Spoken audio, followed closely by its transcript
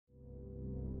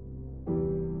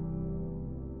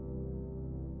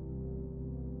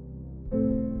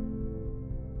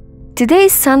Today,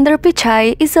 Sundar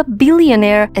Pichai is a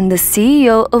billionaire and the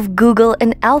CEO of Google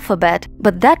and Alphabet.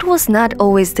 But that was not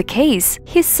always the case.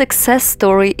 His success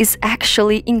story is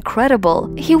actually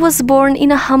incredible. He was born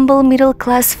in a humble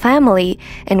middle-class family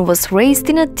and was raised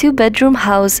in a two-bedroom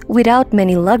house without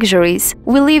many luxuries.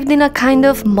 We lived in a kind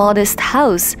of modest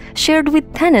house, shared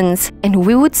with tenants, and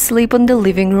we would sleep on the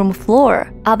living room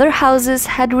floor. Other houses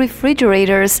had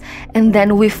refrigerators, and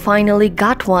then we finally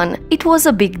got one. It was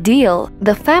a big deal.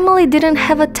 The family didn't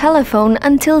have a telephone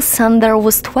until Sundar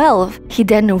was 12. He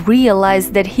then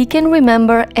realized that he can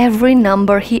remember every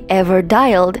number he ever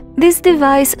dialed. This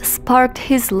device sparked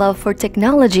his love for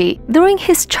technology. During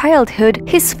his childhood,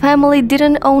 his family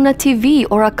didn't own a TV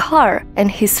or a car, and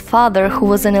his father, who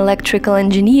was an electrical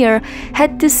engineer,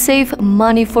 had to save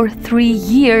money for 3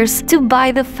 years to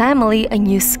buy the family a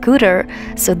new scooter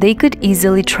so they could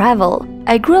easily travel.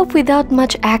 I grew up without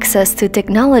much access to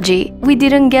technology. We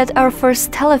didn't get our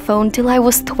first telephone till I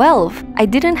was 12. I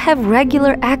didn't have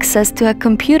regular access to a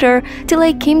computer till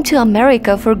I came to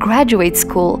America for graduate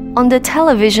school. On the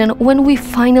television, when we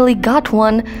finally got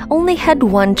one, only had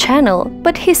one channel.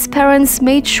 But his parents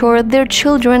made sure their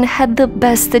children had the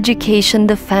best education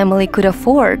the family could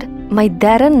afford. My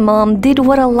dad and mom did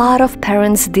what a lot of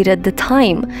parents did at the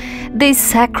time. They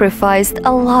sacrificed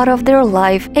a lot of their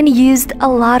life and used a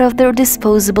lot of their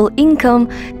disposable income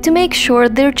to make sure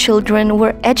their children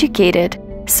were educated.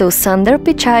 So Sundar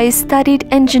Pichai studied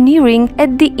engineering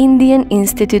at the Indian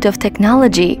Institute of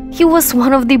Technology. He was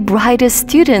one of the brightest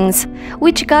students,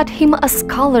 which got him a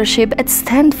scholarship at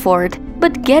Stanford.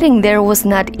 But getting there was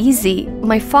not easy.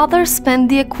 My father spent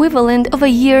the equivalent of a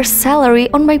year's salary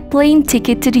on my plane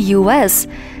ticket to the US,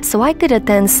 so I could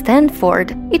attend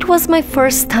Stanford. It was my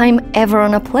first time ever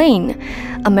on a plane.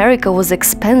 America was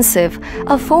expensive.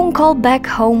 A phone call back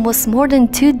home was more than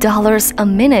 $2 a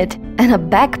minute, and a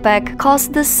backpack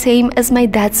cost the same as my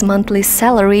dad's monthly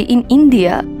salary in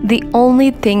India. The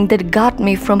only thing that got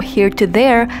me from here to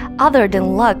there, other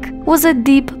than luck, was a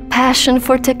deep passion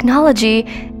for technology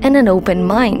and an open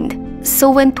mind.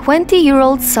 So when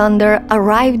 20-year-old Sundar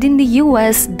arrived in the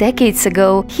US decades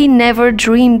ago, he never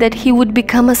dreamed that he would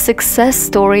become a success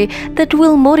story that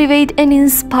will motivate and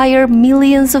inspire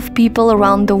millions of people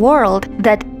around the world,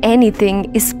 that anything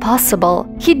is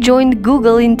possible. He joined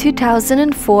Google in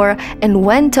 2004 and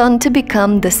went on to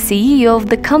become the CEO of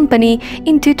the company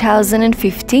in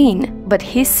 2015. But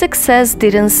his success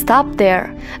didn't stop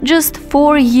there. Just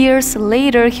 4 years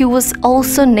later, he was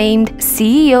also named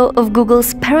CEO of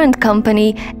Google's parent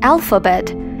company,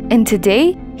 Alphabet. And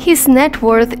today, his net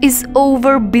worth is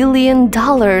over $1 billion.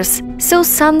 So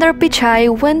Sundar Pichai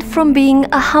went from being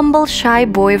a humble shy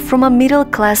boy from a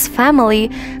middle-class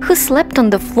family who slept on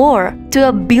the floor to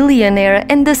a billionaire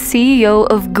and the CEO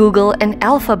of Google and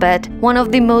Alphabet, one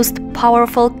of the most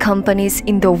powerful companies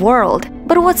in the world.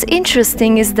 But what's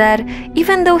interesting is that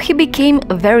even though he became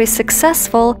very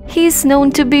successful, he is known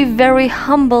to be very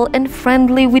humble and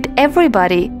friendly with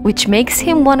everybody, which makes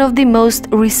him one of the most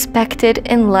respected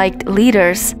and liked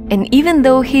leaders. And even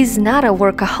though he's not a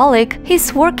workaholic,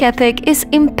 his work ethic is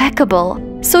impeccable.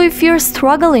 So if you're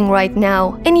struggling right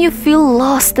now and you feel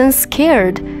lost and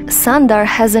scared, Sundar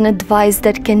has an advice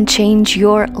that can change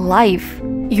your life.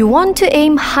 You want to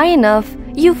aim high enough,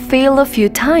 you fail a few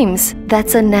times.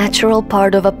 That's a natural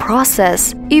part of a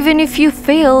process. Even if you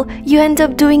fail, you end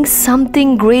up doing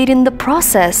something great in the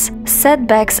process.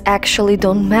 Setbacks actually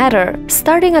don't matter.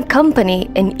 Starting a company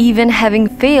and even having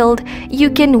failed, you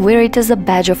can wear it as a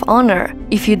badge of honor.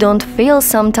 If you don't fail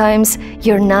sometimes,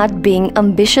 you're not being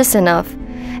ambitious enough.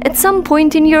 At some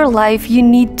point in your life, you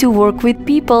need to work with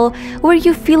people where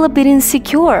you feel a bit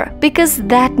insecure, because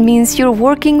that means you're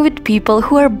working with people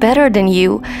who are better than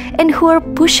you and who are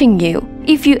pushing you.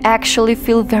 If you actually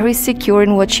feel very secure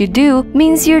in what you do,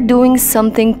 means you're doing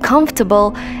something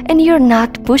comfortable and you're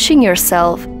not pushing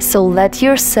yourself. So let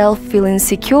yourself feel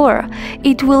insecure.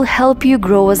 It will help you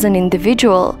grow as an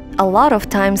individual. A lot of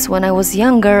times when I was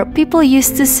younger, people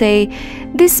used to say,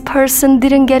 this person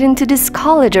didn't get into this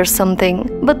college or something.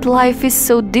 But life is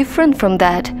so different from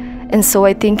that. And so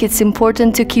I think it's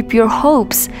important to keep your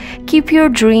hopes, keep your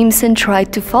dreams and try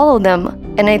to follow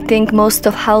them. And I think most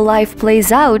of how life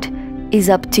plays out is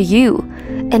up to you,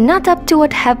 and not up to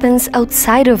what happens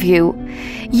outside of you.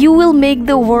 You will make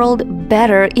the world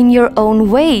better in your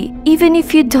own way, even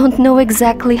if you don't know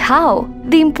exactly how.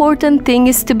 The important thing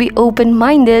is to be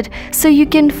open-minded so you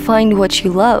can find what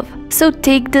you love. So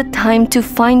take the time to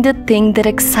find the thing that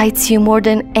excites you more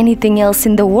than anything else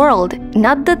in the world,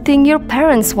 not the thing your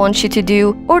parents want you to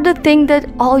do, or the thing that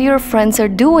all your friends are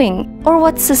doing, or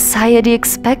what society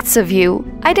expects of you.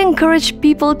 I'd encourage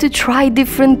people to try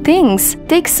different things,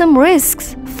 take some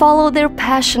risks, follow their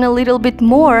passion a little bit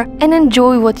more, and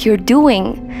enjoy what you're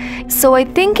doing. So I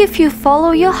think if you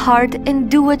follow your heart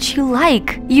and do what you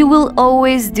like, you will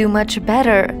always do much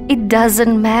better. It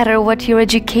doesn't matter what your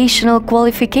educational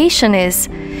qualification is.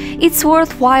 It's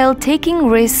worthwhile taking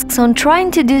risks on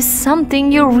trying to do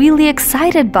something you're really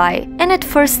excited by. And at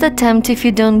first attempt, if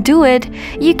you don't do it,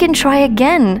 you can try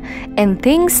again, and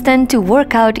things tend to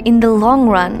work out in the long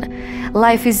run.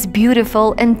 Life is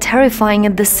beautiful and terrifying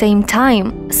at the same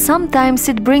time. Sometimes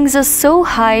it brings us so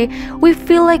high, we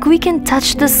feel like we can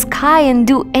touch the sky and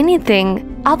do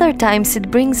anything. Other times it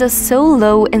brings us so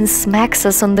low and smacks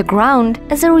us on the ground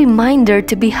as a reminder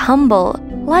to be humble.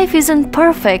 Life isn't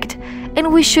perfect,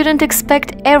 and we shouldn't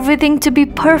expect everything to be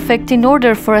perfect in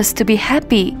order for us to be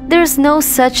happy. There's no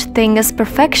such thing as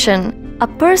perfection. A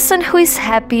person who is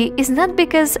happy is not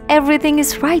because everything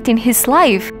is right in his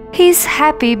life. He is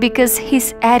happy because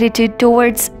his attitude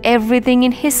towards everything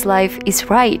in his life is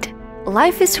right.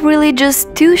 Life is really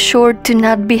just too short to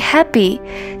not be happy,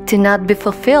 to not be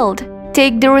fulfilled.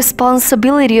 Take the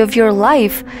responsibility of your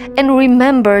life and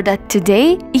remember that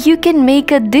today you can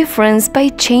make a difference by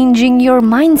changing your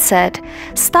mindset.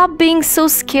 Stop being so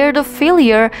scared of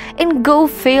failure and go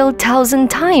fail 1,000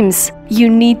 times. You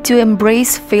need to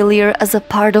embrace failure as a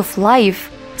part of life.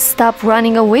 Stop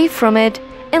running away from it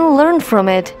and learn from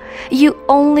it. You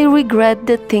only regret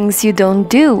the things you don't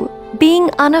do.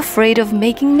 Being unafraid of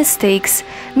making mistakes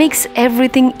makes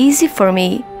everything easy for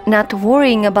me. Not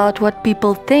worrying about what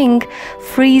people think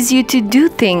frees you to do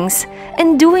things,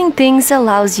 and doing things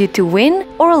allows you to win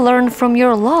or learn from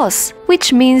your loss,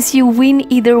 which means you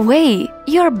win either way.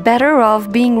 You're better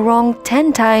off being wrong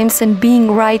 10 times and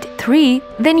being right 3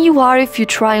 than you are if you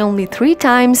try only 3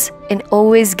 times and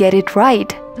always get it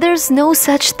right. There's no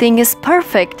such thing as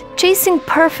perfect. Chasing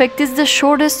perfect is the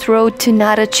shortest road to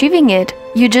not achieving it.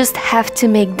 You just have to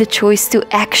make the choice to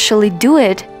actually do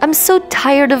it. I'm so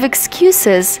tired of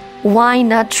excuses. Why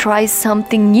not try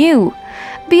something new?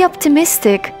 Be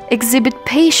optimistic, exhibit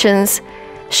patience,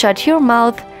 shut your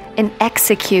mouth, and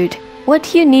execute.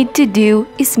 What you need to do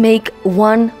is make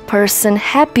one person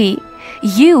happy,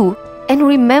 you. And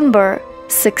remember,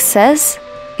 success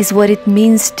is what it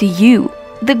means to you.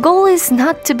 The goal is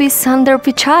not to be Sundar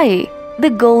Pichai. The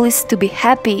goal is to be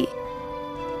happy.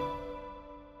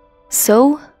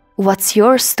 So, what's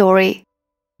your story?